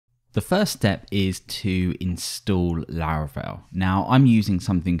The first step is to install Laravel. Now I'm using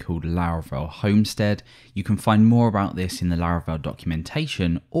something called Laravel Homestead. You can find more about this in the Laravel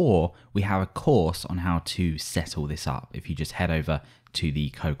documentation, or we have a course on how to set all this up if you just head over to the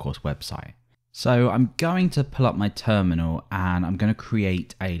Codecourse website. So I'm going to pull up my terminal and I'm going to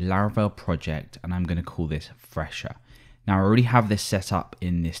create a Laravel project and I'm going to call this Fresher. Now I already have this set up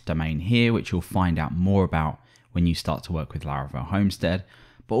in this domain here, which you'll find out more about when you start to work with Laravel Homestead.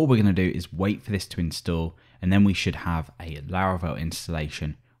 But all we're going to do is wait for this to install, and then we should have a Laravel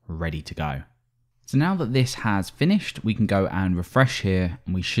installation ready to go. So now that this has finished, we can go and refresh here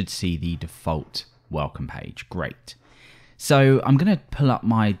and we should see the default welcome page. Great. So I'm going to pull up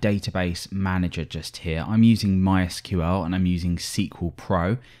my database manager just here. I'm using MySQL and I'm using SQL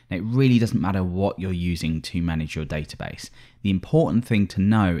Pro. Now, it really doesn't matter what you're using to manage your database. The important thing to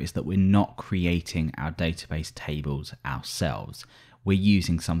know is that we're not creating our database tables ourselves. We're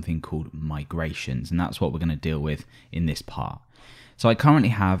using something called migrations, and that's what we're going to deal with in this part. So I currently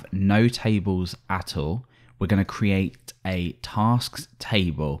have no tables at all. We're going to create a tasks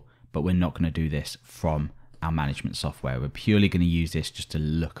table, but we're not going to do this from our management software. We're purely going to use this just to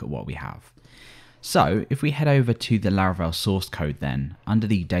look at what we have. So if we head over to the Laravel source code, then under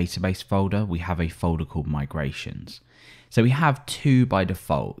the database folder, we have a folder called migrations. So we have two by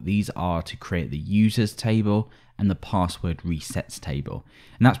default. These are to create the users table and the password resets table.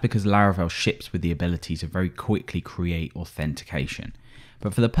 And that's because Laravel ships with the ability to very quickly create authentication.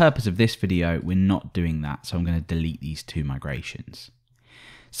 But for the purpose of this video, we're not doing that. So I'm going to delete these two migrations.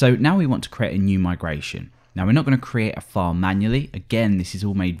 So now we want to create a new migration. Now we're not going to create a file manually. Again, this is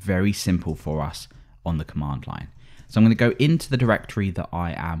all made very simple for us on the command line. So I'm going to go into the directory that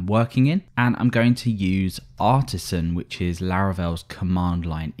I am working in, and I'm going to use Artisan, which is Laravel's command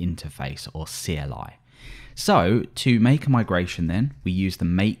line interface, or CLI. So to make a migration, then we use the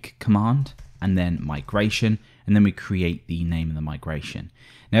make command and then migration, and then we create the name of the migration.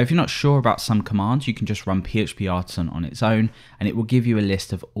 Now, if you're not sure about some commands, you can just run PHP Artisan on its own, and it will give you a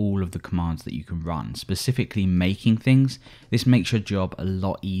list of all of the commands that you can run, specifically making things. This makes your job a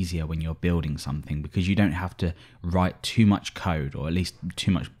lot easier when you're building something because you don't have to write too much code, or at least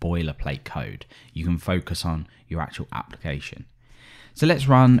too much boilerplate code. You can focus on your actual application. So let's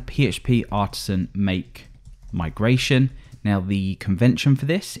run PHP Artisan make migration. Now the convention for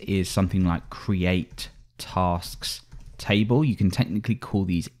this is something like create tasks table. You can technically call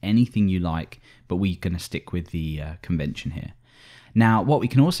these anything you like, but we're going to stick with the convention here. Now what we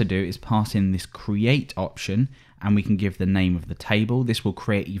can also do is pass in this create option, and we can give the name of the table. This will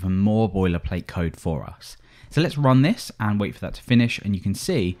create even more boilerplate code for us. So let's run this and wait for that to finish, and you can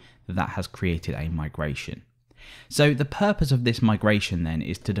see that that has created a migration. So the purpose of this migration then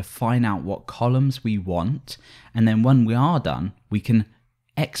is to define out what columns we want, and then when we are done, we can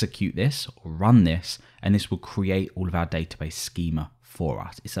execute this or run this, and this will create all of our database schema for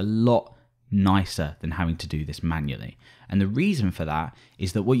us. It's a lot nicer than having to do this manually. And the reason for that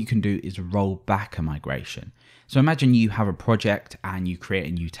is that what you can do is roll back a migration. So imagine you have a project and you create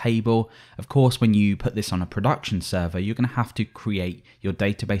a new table. Of course, when you put this on a production server, you're going to have to create your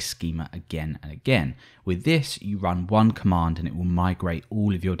database schema again and again. With this, you run one command and it will migrate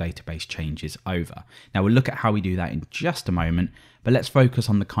all of your database changes over. Now we'll look at how we do that in just a moment, but let's focus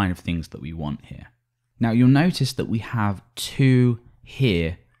on the kind of things that we want here. Now you'll notice that we have two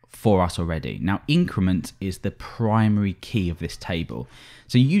here for us already. Now increment is the primary key of this table.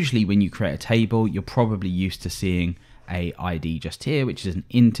 So usually when you create a table, you're probably used to seeing a ID just here, which is an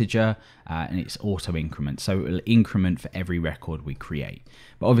integer, and it's auto increment. So it will increment for every record we create.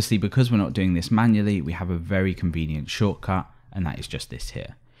 But obviously because we're not doing this manually, we have a very convenient shortcut, and that is just this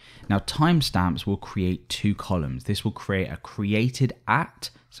here. Now timestamps will create two columns. This will create a created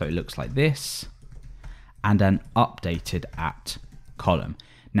at, so it looks like this, and an updated at column.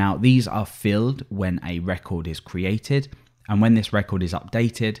 Now these are filled when a record is created, and when this record is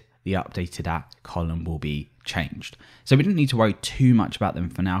updated, the updated at column will be changed. So we don't need to worry too much about them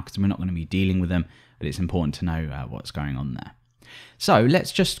for now because we're not going to be dealing with them, but it's important to know what's going on there. So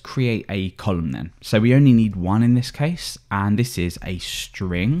let's just create a column then. So we only need one in this case, and this is a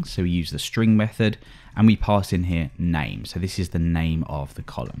string. So we use the string method and we pass in here name. So this is the name of the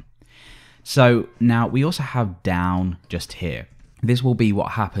column. So now we also have down just here. This will be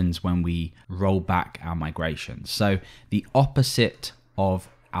what happens when we roll back our migration. So the opposite of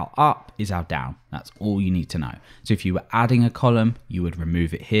our up is our down. That's all you need to know. So if you were adding a column, you would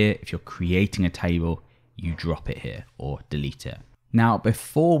remove it here. If you're creating a table, you drop it here or delete it. Now,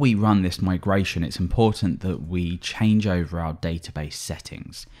 before we run this migration, it's important that we change over our database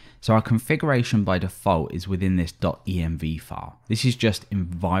settings. So our configuration by default is within this .env file. This is just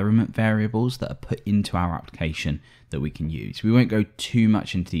environment variables that are put into our application that we can use. We won't go too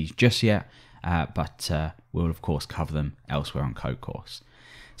much into these just yet, but we'll of course cover them elsewhere on Codecourse.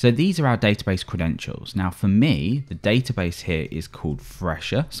 So these are our database credentials. Now for me, the database here is called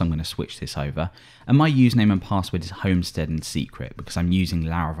Fresher, so I'm going to switch this over. And my username and password is Homestead and Secret because I'm using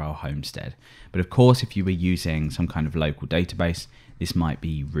Laravel Homestead. But of course, if you were using some kind of local database, this might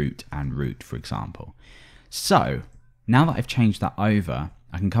be root and root, for example. So now that I've changed that over,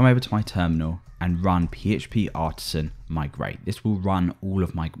 I can come over to my terminal and run PHP artisan migrate. This will run all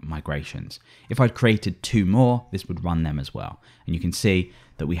of my migrations. If I'd created 2 more, this would run them as well. And you can see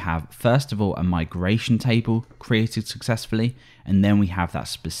that we have, first of all, a migration table created successfully, and then we have that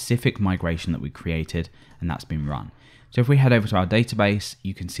specific migration that we created, and that's been run. So if we head over to our database,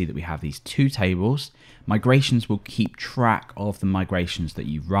 you can see that we have these 2 tables. Migrations will keep track of the migrations that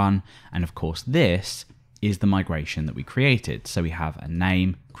you run, and of course this is the migration that we created. So we have a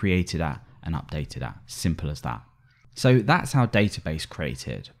name, created at, and updated at. Simple as that. So that's our database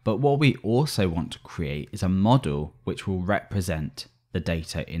created. But what we also want to create is a model which will represent the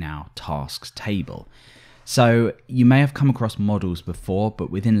data in our tasks table. So you may have come across models before, but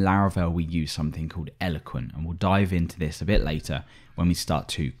within Laravel we use something called Eloquent, and we'll dive into this a bit later when we start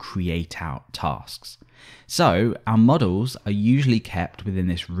to create out tasks. So our models are usually kept within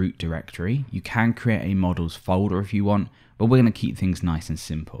this root directory. You can create a models folder if you want, but we're going to keep things nice and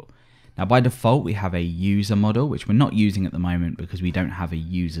simple. Now by default we have a user model, which we're not using at the moment because we don't have a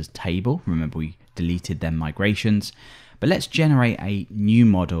users table. Remember, we deleted them migrations, but let's generate a new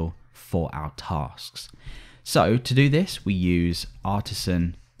model for our tasks. So to do this, we use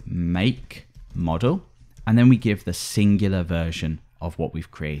artisan make model, and then we give the singular version of what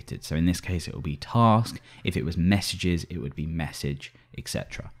we've created. So in this case, it will be task. If it was messages, it would be message,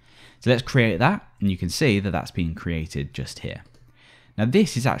 etc. So let's create that, and you can see that that's been created just here. Now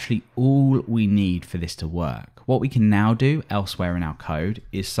this is actually all we need for this to work. What we can now do elsewhere in our code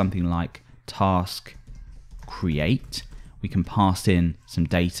is something like TaskCreate. We can pass in some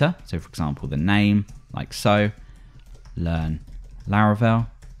data. So for example, the name, like so, learn Laravel,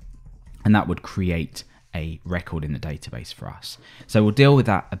 and that would create a record in the database for us. So we'll deal with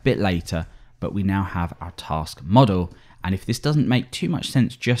that a bit later, but we now have our task model. And if this doesn't make too much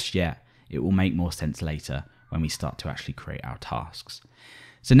sense just yet, it will make more sense later when we start to actually create our tasks.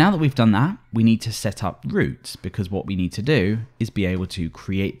 So now that we've done that, we need to set up routes, because what we need to do is be able to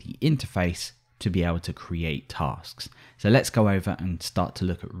create the interface to be able to create tasks. So let's go over and start to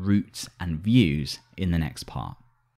look at routes and views in the next part.